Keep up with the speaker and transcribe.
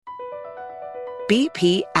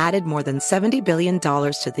BP added more than $70 billion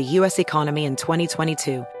to the U.S. economy in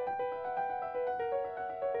 2022.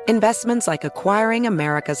 Investments like acquiring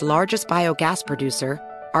America's largest biogas producer,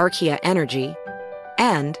 Archaea Energy,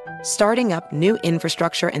 and starting up new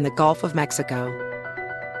infrastructure in the Gulf of Mexico.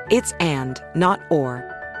 It's and, not or.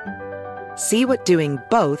 See what doing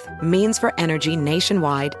both means for energy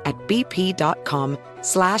nationwide at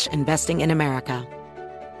bp.com/investing in America.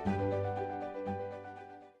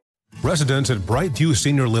 Residents at Brightview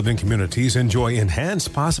Senior Living Communities enjoy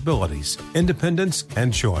enhanced possibilities, independence,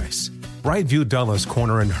 and choice. Brightview Dulles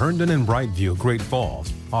Corner in Herndon and Brightview, Great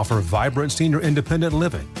Falls, offer vibrant senior independent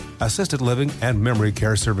living, assisted living, and memory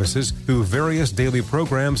care services through various daily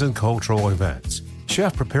programs and cultural events.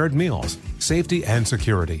 Chef-prepared meals, safety and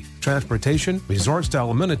security, transportation, resort-style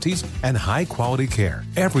amenities, and high-quality care.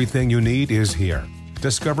 Everything you need is here.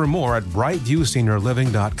 Discover more at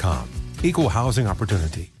brightviewseniorliving.com. Equal housing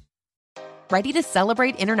opportunity. Ready to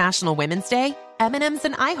celebrate International Women's Day? M&M's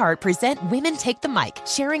and iHeart present Women Take the Mic,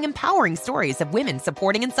 sharing empowering stories of women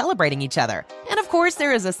supporting and celebrating each other. And of course,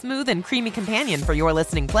 there is a smooth and creamy companion for your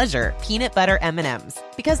listening pleasure, peanut butter M&M's.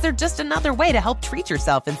 Because they're just another way to help treat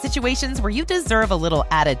yourself in situations where you deserve a little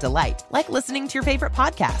added delight, like listening to your favorite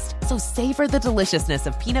podcast. So savor the deliciousness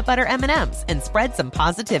of peanut butter M&M's and spread some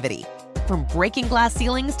positivity. From breaking glass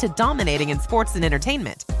ceilings to dominating in sports and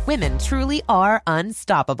entertainment, women truly are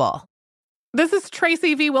unstoppable. This is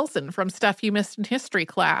Tracy V. Wilson from Stuff You Missed in History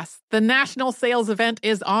class. The national sales event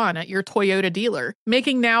is on at your Toyota dealer,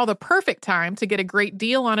 making now the perfect time to get a great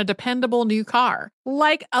deal on a dependable new car.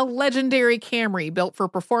 Like a legendary Camry built for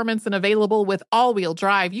performance and available with all-wheel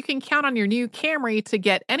drive, you can count on your new Camry to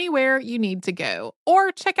get anywhere you need to go.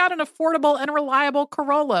 Or check out an affordable and reliable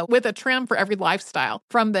Corolla with a trim for every lifestyle.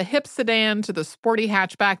 From the hip sedan to the sporty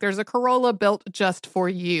hatchback, there's a Corolla built just for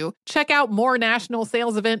you. Check out more national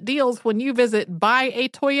sales event deals when you visit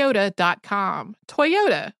buyatoyota.com.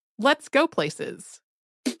 Toyota, let's go places.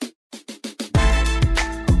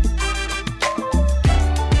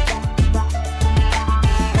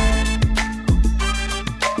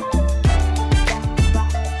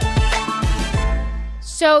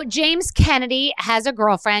 So James Kennedy has a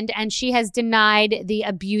girlfriend, and she has denied the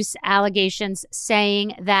abuse allegations,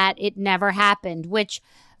 saying that it never happened, which,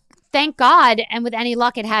 thank God, and with any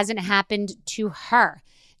luck, it hasn't happened to her.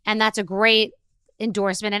 And that's a great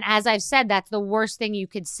endorsement. And as I've said, that's the worst thing you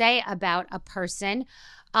could say about a person.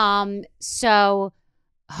 So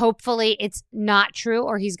hopefully it's not true,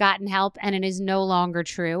 or he's gotten help and it is no longer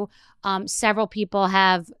true. Several people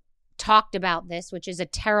have talked about this, which is a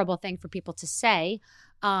terrible thing for people to say,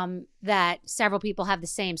 that several people have the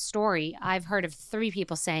same story. I've heard of 3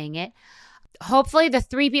 people saying it. Hopefully the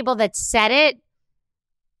 3 people that said it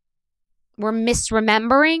were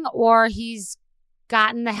misremembering, or he's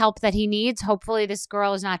gotten the help that he needs. Hopefully this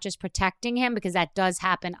girl is not just protecting him, because that does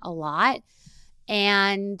happen a lot.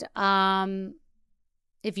 And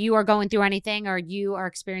if you are going through anything, or you are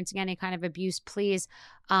experiencing any kind of abuse, please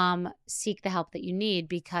seek the help that you need,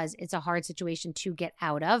 because it's a hard situation to get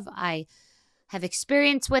out of. I have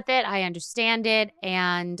experience with it. I understand it.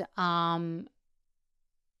 And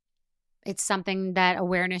it's something that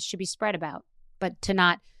awareness should be spread about. But to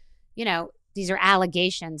not, these are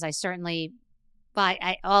allegations.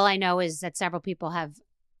 All I know is that several people have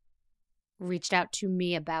reached out to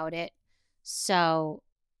me about it. So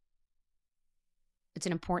it's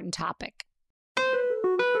an important topic.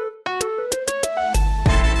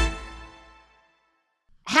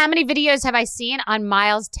 How many videos have I seen on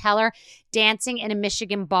Miles Teller dancing in a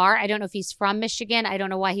Michigan bar? I don't know if he's from Michigan. I don't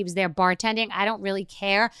know why he was there bartending. I don't really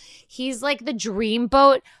care. He's like the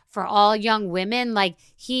dreamboat for all young women. Like,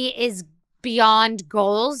 he is beyond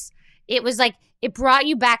goals. It was like, it brought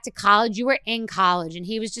you back to college. You were in college, and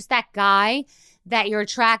he was just that guy that you're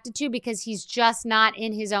attracted to, because he's just not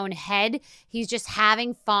in his own head. He's just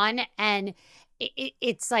having fun, and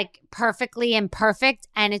it's like perfectly imperfect,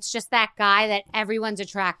 and it's just that guy that everyone's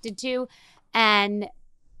attracted to. And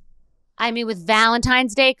I mean, with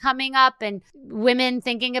Valentine's Day coming up and women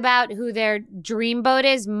thinking about who their dreamboat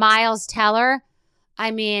is, Miles Teller, I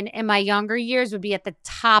mean, in my younger years would be at the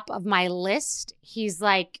top of my list. He's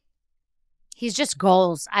just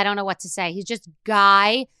goals. I don't know what to say. He's just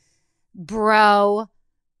guy, bro,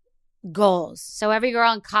 goals. So every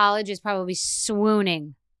girl in college is probably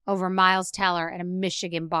swooning over Miles Teller at a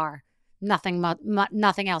Michigan bar. Nothing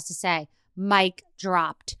else to say. Mic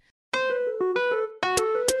dropped.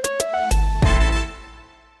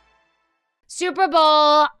 Super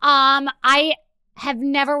Bowl. I have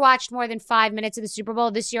never watched more than 5 minutes of the Super Bowl.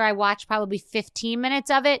 This year I watched probably 15 minutes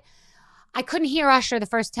of it. I couldn't hear Usher the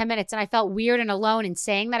first 10 minutes, and I felt weird and alone in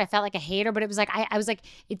saying that. I felt like a hater, but it was like, I was like,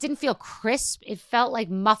 it didn't feel crisp. It felt like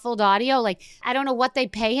muffled audio. Like, I don't know what they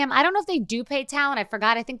pay him. I don't know if they do pay talent. I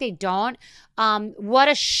forgot. I think they don't. What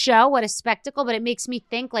a show, what a spectacle. But it makes me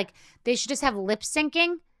think like they should just have lip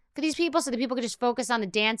syncing for these people so that people could just focus on the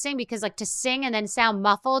dancing, because like to sing and then sound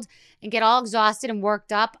muffled and get all exhausted and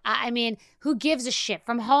worked up. I mean, who gives a shit?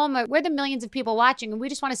 From home, we're the millions of people watching and we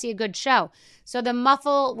just want to see a good show. So the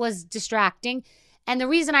muffle was distracting. And the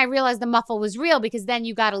reason I realized the muffle was real, because then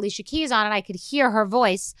you got Alicia Keys on and I could hear her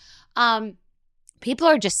voice. People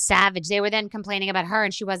are just savage. They were then complaining about her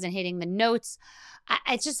and she wasn't hitting the notes.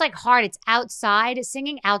 It's just like hard. It's outside.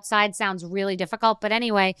 Singing outside sounds really difficult. But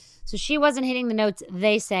anyway, so she wasn't hitting the notes,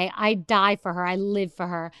 they say. I die for her. I live for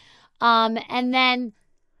her. And then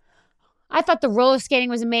I thought the roller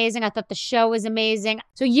skating was amazing. I thought the show was amazing.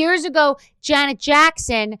 So years ago, Janet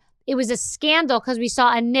Jackson, it was a scandal because we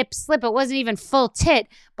saw a nip slip. It wasn't even full tit.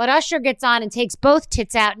 But Usher gets on and takes both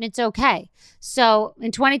tits out and it's okay. So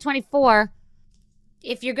in 2024...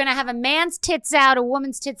 if you're going to have a man's tits out, a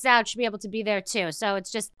woman's tits out should be able to be there too. So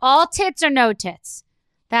it's just all tits or no tits.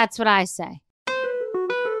 That's what I say.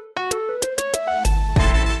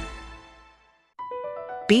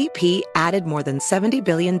 BP added more than $70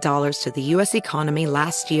 billion to the U.S. economy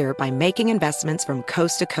last year by making investments from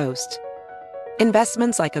coast to coast.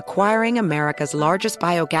 Investments like acquiring America's largest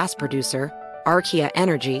biogas producer, Archaea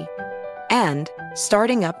Energy, and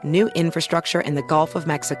starting up new infrastructure in the Gulf of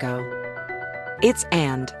Mexico. It's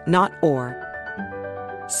and, not or.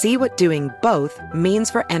 See what doing both means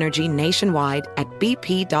for energy nationwide at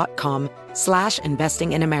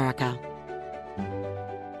bp.com/investing in America.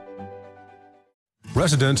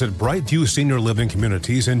 Residents at Brightview Senior Living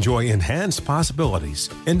Communities enjoy enhanced possibilities,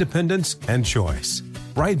 independence, and choice.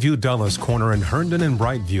 Brightview Dulles Corner in Herndon and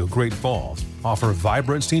Brightview, Great Falls, offer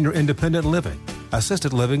vibrant senior independent living,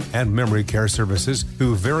 assisted living, and memory care services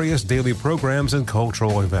through various daily programs and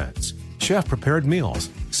cultural events. Chef-prepared meals,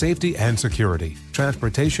 safety and security,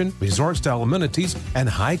 transportation, resort-style amenities, and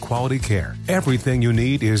high-quality care. Everything you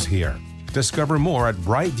need is here. Discover more at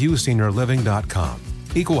brightviewseniorliving.com.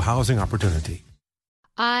 Equal housing opportunity.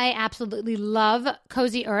 I absolutely love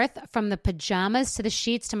Cozy Earth. From the pajamas to the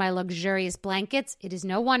sheets to my luxurious blankets, it is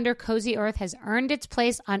no wonder Cozy Earth has earned its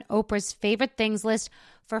place on Oprah's favorite things list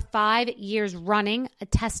for 5 years running, a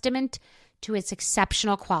testament to its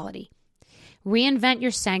exceptional quality. Reinvent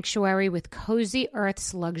your sanctuary with Cozy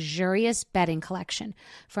Earth's luxurious bedding collection.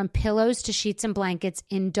 From pillows to sheets and blankets,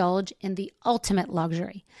 indulge in the ultimate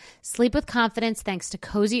luxury. Sleep with confidence thanks to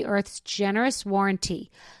Cozy Earth's generous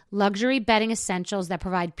warranty. Luxury bedding essentials that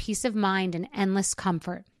provide peace of mind and endless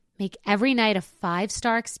comfort. Make every night a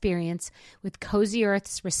 5-star experience with Cozy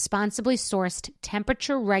Earth's responsibly sourced,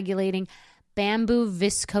 temperature-regulating bamboo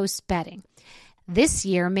viscose bedding. This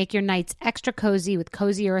year, make your nights extra cozy with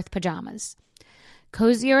Cozy Earth pajamas.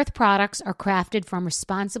 Cozy Earth products are crafted from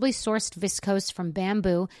responsibly sourced viscose from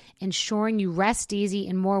bamboo, ensuring you rest easy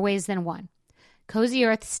in more ways than one. Cozy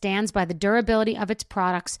Earth stands by the durability of its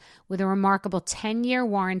products with a remarkable 10-year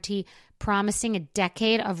warranty, promising a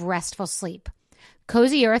decade of restful sleep.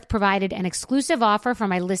 Cozy Earth provided an exclusive offer for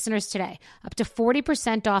my listeners today, up to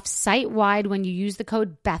 40% off site-wide when you use the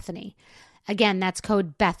code Bethany. Again, that's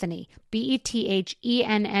code Bethany,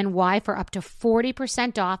 BETHENNY, for up to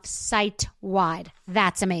 40% off site-wide.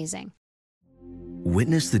 That's amazing.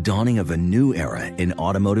 Witness the dawning of a new era in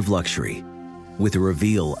automotive luxury with a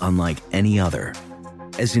reveal unlike any other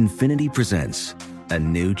as Infiniti presents a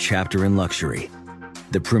new chapter in luxury,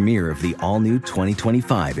 the premiere of the all-new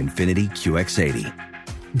 2025 Infiniti QX80.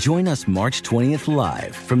 Join us March 20th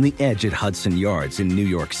live from the Edge at Hudson Yards in New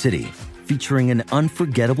York City, featuring an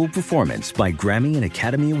unforgettable performance by Grammy and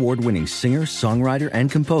Academy Award-winning singer, songwriter, and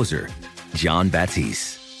composer, Jon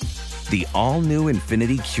Batiste. The all-new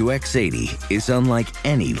Infiniti QX80 is unlike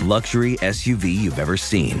any luxury SUV you've ever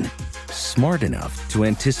seen. Smart enough to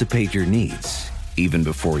anticipate your needs, even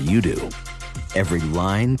before you do. Every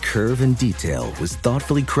line, curve, and detail was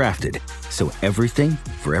thoughtfully crafted, so everything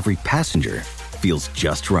for every passenger feels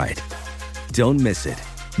just right. Don't miss it.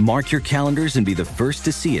 Mark your calendars and be the first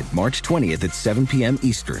to see it March 20th at 7 p.m.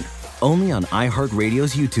 Eastern, only on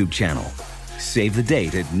iHeartRadio's YouTube channel. Save the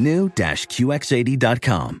date at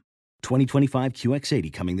new-QX80.com. 2025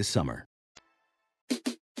 QX80 coming this summer.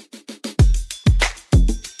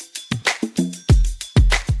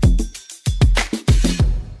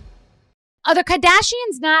 Are the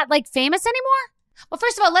Kardashians not like famous anymore? Well,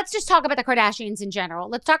 first of all, let's just talk about the Kardashians in general.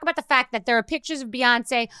 Let's talk about the fact that there are pictures of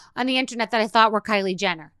Beyonce on the internet that I thought were Kylie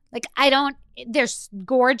Jenner. Like, they're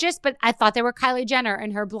gorgeous, but I thought they were Kylie Jenner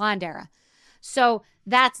in her blonde era. So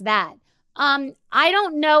that's that. I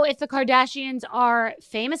don't know if the Kardashians are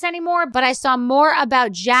famous anymore, but I saw more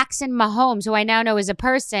about Jackson Mahomes, who I now know is a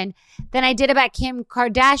person, than I did about Kim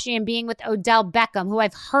Kardashian being with Odell Beckham, who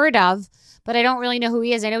I've heard of, but I don't really know who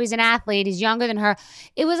he is. I know he's an athlete. He's younger than her.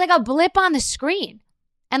 It was like a blip on the screen.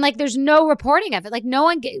 And like, there's no reporting of it. Like,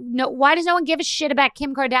 why does no one give a shit about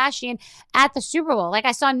Kim Kardashian at the Super Bowl? Like,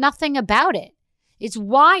 I saw nothing about it. It's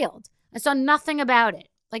wild. I saw nothing about it.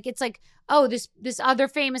 Like, it's like, oh, this other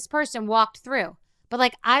famous person walked through. But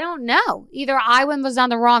like, I don't know. Either I was on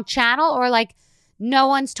the wrong channel or like no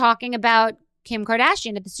one's talking about Kim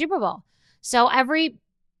Kardashian at the Super Bowl. So every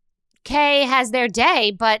K has their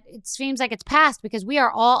day, but it seems like it's past because we are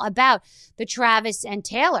all about the Travis and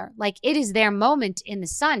Taylor. Like, it is their moment in the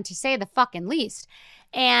sun, to say the fucking least.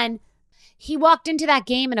 And he walked into that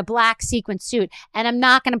game in a black sequin suit. And I'm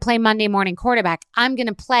not going to play Monday morning quarterback. I'm going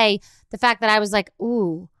to play the fact that I was like,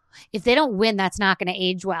 ooh, if they don't win, that's not going to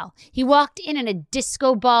age well. He walked in a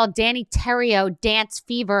disco ball, Danny Terrio, Dance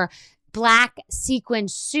Fever, black sequin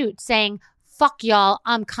suit saying, fuck y'all,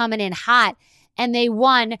 I'm coming in hot. And they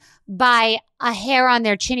won by a hair on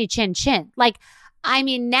their chinny chin chin. Like, I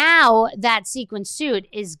mean, now that sequin suit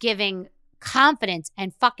is giving confidence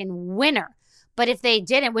and fucking winner. But if they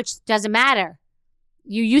didn't, which doesn't matter.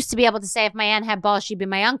 You used to be able to say if my aunt had balls, she'd be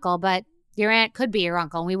my uncle, but your aunt could be your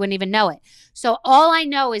uncle and we wouldn't even know it. So all I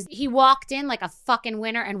know is he walked in like a fucking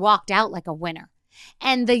winner and walked out like a winner.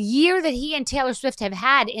 And the year that he and Taylor Swift have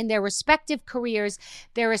had in their respective careers,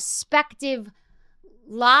 their respective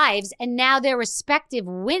lives, and now their respective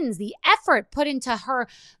wins, the effort put into her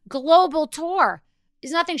global tour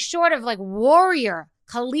is nothing short of like warrior,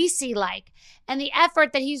 Khaleesi-like. And the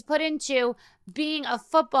effort that he's put into being a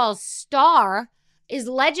football star is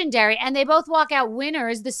legendary, and they both walk out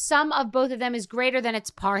winners. The sum of both of them is greater than its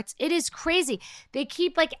parts. It is crazy. They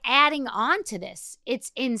keep like adding on to this.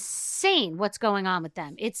 It's insane what's going on with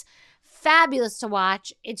them. It's fabulous to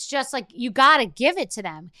watch. It's just like, you got to give it to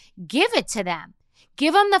them. Give it to them.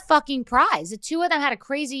 Give them the fucking prize. The two of them had a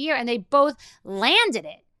crazy year, and they both landed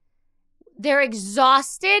it. They're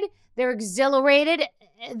exhausted. They're exhilarated.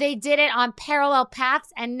 They did it on parallel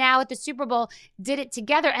paths, and now at the Super Bowl did it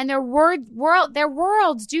together. And their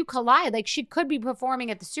worlds do collide. Like, she could be performing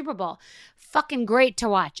at the Super Bowl. Fucking great to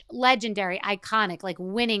watch. Legendary, iconic, like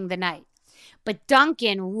winning the night. But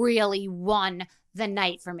Duncan really won the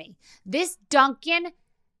night for me. This Duncan,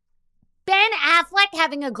 Ben Affleck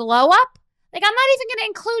having a glow up. Like, I'm not even going to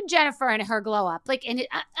include Jennifer in her glow up. Like, I'm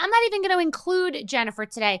not even going to include Jennifer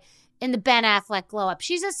today in the Ben Affleck glow up.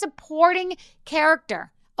 She's a supporting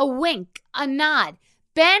character, a wink, a nod.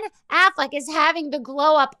 Ben Affleck is having the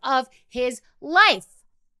glow up of his life.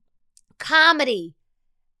 Comedy,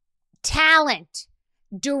 talent,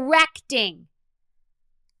 directing,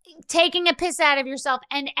 taking a piss out of yourself,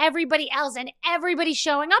 and everybody else, and everybody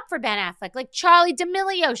showing up for Ben Affleck. Like Charli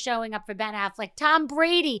D'Amelio showing up for Ben Affleck, Tom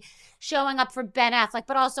Brady showing up for Ben Affleck,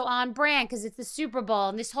 but also on brand because it's the Super Bowl,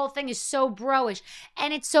 and this whole thing is so bro-ish,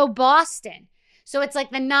 and it's so Boston. So it's like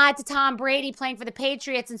the nod to Tom Brady playing for the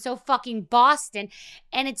Patriots and so fucking Boston,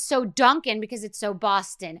 and it's so Duncan because it's so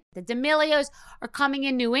Boston. The D'Amelios are coming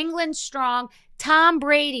in New England strong. Tom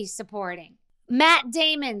Brady supporting. Matt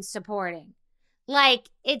Damon supporting. Like,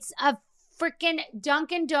 it's a freaking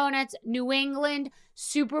Dunkin' Donuts, New England,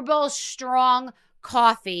 Super Bowl strong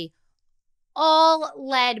coffee, all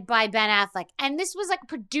led by Ben Affleck. And this was like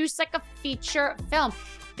produced like a feature film.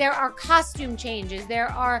 There are costume changes.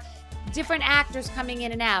 There are different actors coming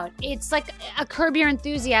in and out. It's like a Curb Your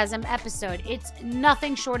Enthusiasm episode. It's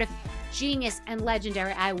nothing short of genius and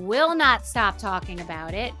legendary. I will not stop talking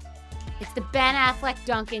about it. It's the Ben Affleck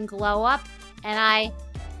Duncan glow up, and I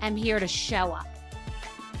am here to show up.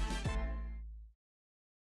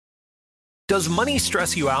 Does money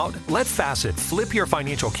stress you out? Let Facet flip your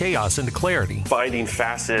financial chaos into clarity. Finding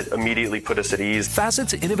Facet immediately put us at ease.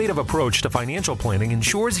 Facet's innovative approach to financial planning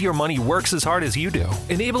ensures your money works as hard as you do,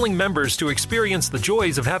 enabling members to experience the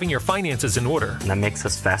joys of having your finances in order. That makes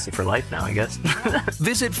us Facet for life now, I guess.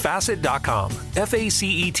 Visit Facet.com,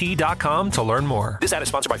 Facet.com to learn more. This ad is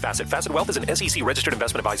sponsored by Facet. Facet Wealth is an SEC registered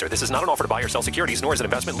investment advisor. This is not an offer to buy or sell securities, nor is it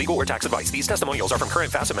investment, legal, or tax advice. These testimonials are from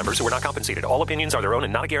current Facet members who are not compensated. All opinions are their own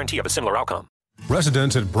and not a guarantee of a similar outcome.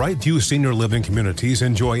 Residents at Brightview Senior Living Communities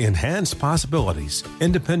enjoy enhanced possibilities,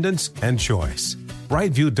 independence, and choice.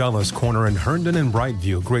 Brightview Dulles Corner in Herndon and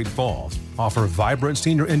Brightview, Great Falls, offer vibrant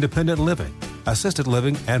senior independent living, assisted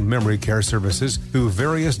living, and memory care services through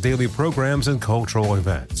various daily programs and cultural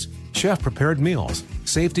events. Chef-prepared meals,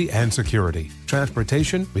 safety and security,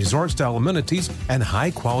 transportation, resort-style amenities, and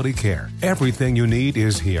high-quality care. Everything you need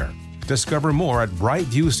is here. Discover more at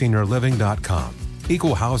brightviewseniorliving.com.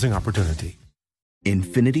 Equal housing opportunity.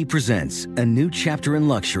 Infiniti presents a new chapter in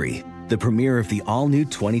luxury, the premiere of the all-new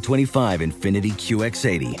 2025 Infiniti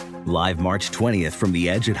QX80, live March 20th from the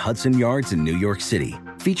Edge at Hudson Yards in New York City,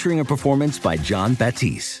 featuring a performance by John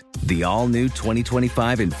Batiste. The all-new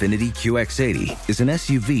 2025 Infiniti QX80 is an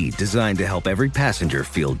SUV designed to help every passenger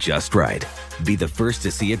feel just right. Be the first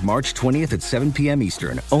to see it March 20th at 7 p.m.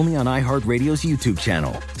 Eastern, only on iHeartRadio's YouTube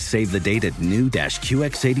channel. Save the date at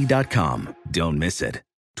new-QX80.com. Don't miss it.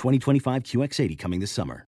 2025 QX80 coming this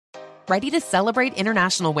summer. Ready to celebrate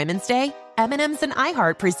International Women's Day? M&M's and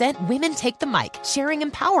iHeart present Women Take the Mic, sharing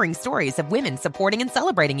empowering stories of women supporting and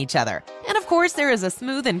celebrating each other. And of course, there is a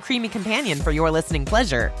smooth and creamy companion for your listening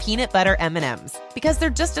pleasure, peanut butter M&M's. Because they're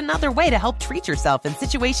just another way to help treat yourself in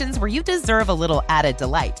situations where you deserve a little added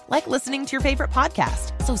delight, like listening to your favorite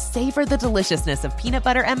podcast. So savor the deliciousness of peanut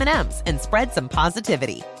butter M&M's and spread some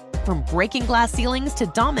positivity. From breaking glass ceilings to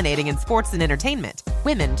dominating in sports and entertainment,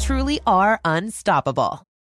 women truly are unstoppable.